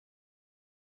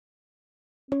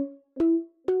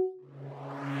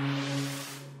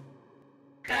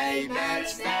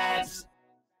footsteps.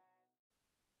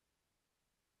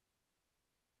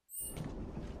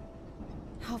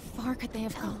 How far could they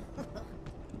have gone?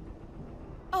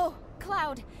 Oh,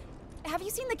 Cloud. Have you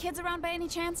seen the kids around by any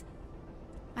chance?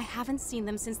 I haven't seen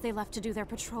them since they left to do their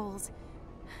patrols.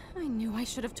 I knew I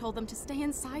should have told them to stay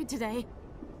inside today.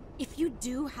 If you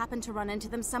do happen to run into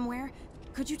them somewhere,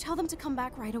 could you tell them to come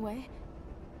back right away?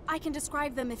 I can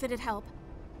describe them if it'd help.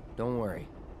 Don't worry.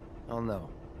 I'll know.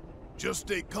 Just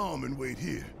stay calm and wait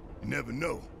here. You never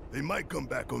know. They might come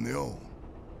back on their own.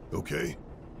 Okay?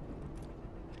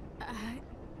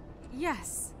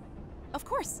 Yes. Of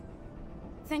course.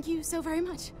 Thank you so very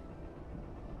much.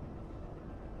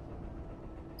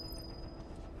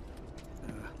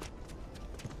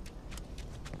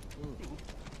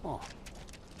 Oh.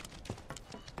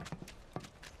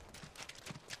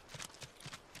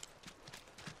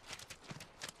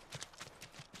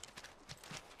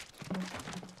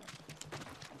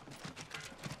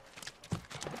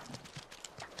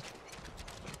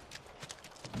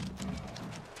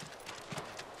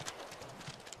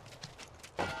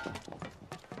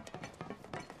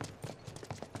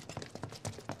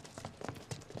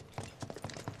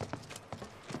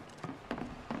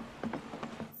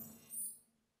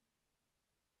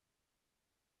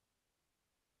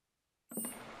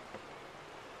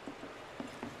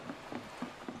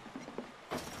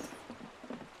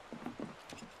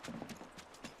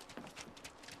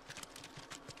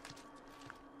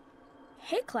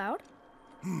 Hey, Cloud.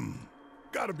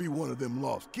 Gotta be one of them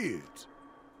lost kids.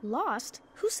 Lost?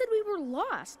 Who said we were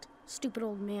lost? Stupid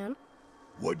old man.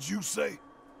 What'd you say?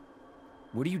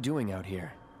 What are you doing out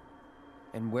here?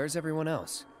 And where's everyone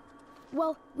else?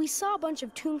 Well, we saw a bunch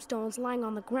of tombstones lying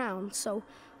on the ground, so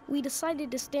we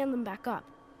decided to stand them back up.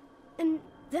 And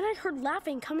then I heard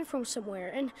laughing coming from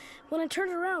somewhere, and when I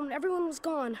turned around, everyone was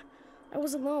gone. I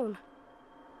was alone.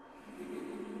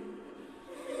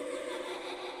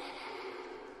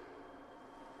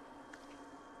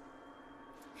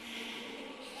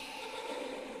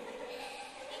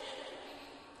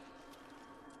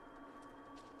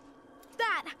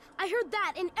 I heard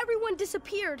that, and everyone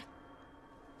disappeared.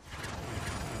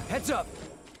 Heads up!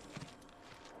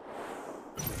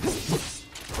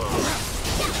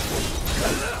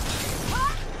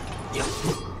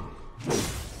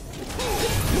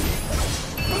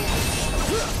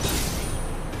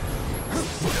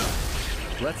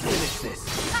 Let's finish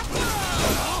this.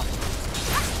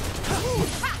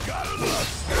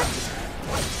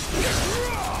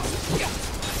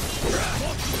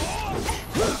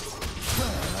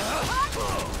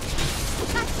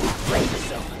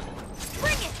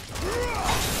 Bring it!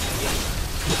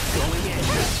 Going in.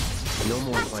 No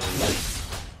more playing.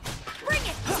 Bring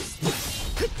it!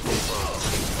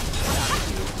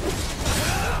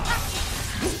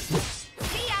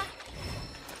 See ya!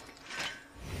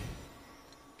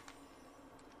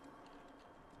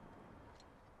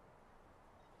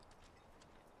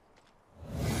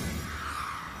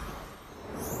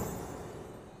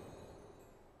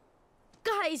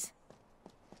 Guys!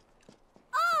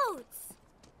 Oats!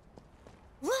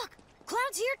 Look!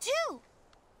 Cloud's here too!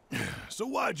 So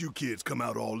why'd you kids come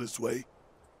out all this way?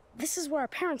 This is where our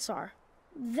parents are.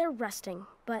 They're resting,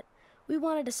 but we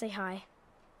wanted to say hi.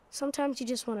 Sometimes you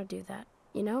just want to do that,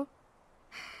 you know?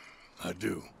 I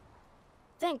do.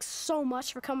 Thanks so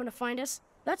much for coming to find us.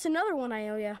 That's another one I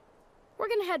owe you. We're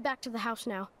gonna head back to the house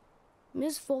now.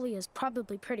 Ms. Foila is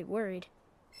probably pretty worried.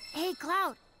 Hey,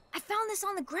 Cloud. I found this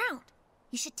on the ground.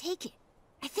 You should take it.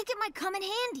 I think it might come in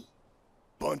handy.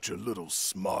 Bunch of little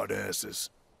smartasses.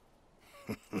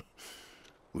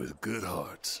 With good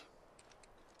hearts.